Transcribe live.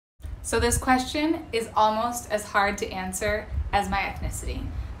So this question is almost as hard to answer as my ethnicity,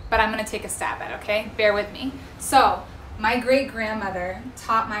 but I'm gonna take a stab at it, okay? Bear with me. So, my great-grandmother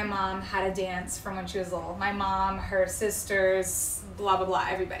taught my mom how to dance from when she was little. My mom, her sisters, blah, blah, blah,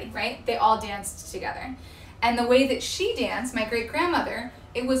 everybody, right? They all danced together. And the way that she danced, my great-grandmother,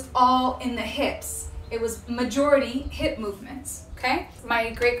 it was all in the hips. It was majority hip movements, okay?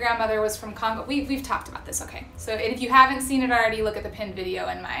 My great-grandmother was from Congo. We've talked about this, okay? So if you haven't seen it already, look at the pinned video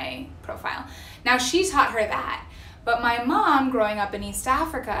in my profile. Now, she taught her that. But my mom, growing up in East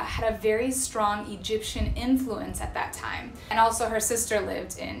Africa, had a very strong Egyptian influence at that time. And also her sister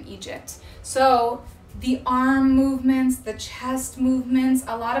lived in Egypt. So the arm movements, the chest movements,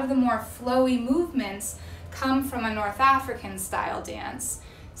 a lot of the more flowy movements come from a North African style dance.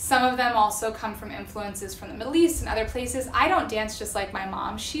 Some of them also come from influences from the Middle East and other places. I don't dance just like my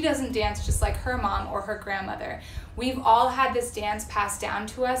mom. She doesn't dance just like her mom or her grandmother. We've all had this dance passed down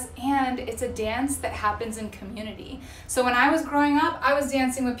to us, and it's a dance that happens in community. So when I was growing up, I was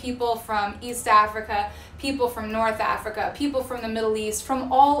dancing with people from East Africa, people from North Africa, people from the Middle East,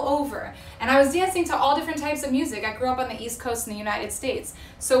 from all over. And I was dancing to all different types of music. I grew up on the East Coast in the United States.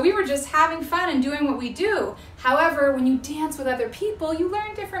 So we were just having fun and doing what we do. However, when you dance with other people, you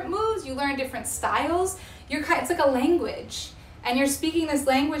learn different moves, you learn different styles. It's like a language. And you're speaking this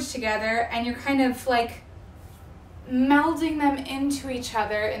language together, and you're kind of like melding them into each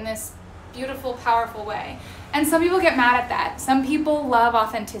other in this beautiful, powerful way. And some people get mad at that. Some people love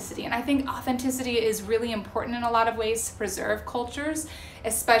authenticity, and I think authenticity is really important in a lot of ways to preserve cultures,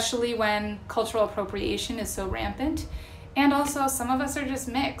 especially when cultural appropriation is so rampant. And also, some of us are just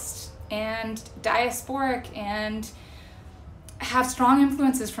mixed and diasporic and have strong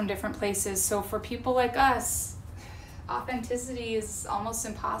influences from different places. So for people like us, authenticity is almost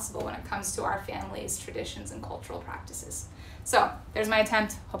impossible when it comes to our family's traditions and cultural practices. So there's my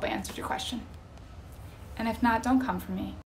attempt. Hope I answered your question. And if not, don't come for me.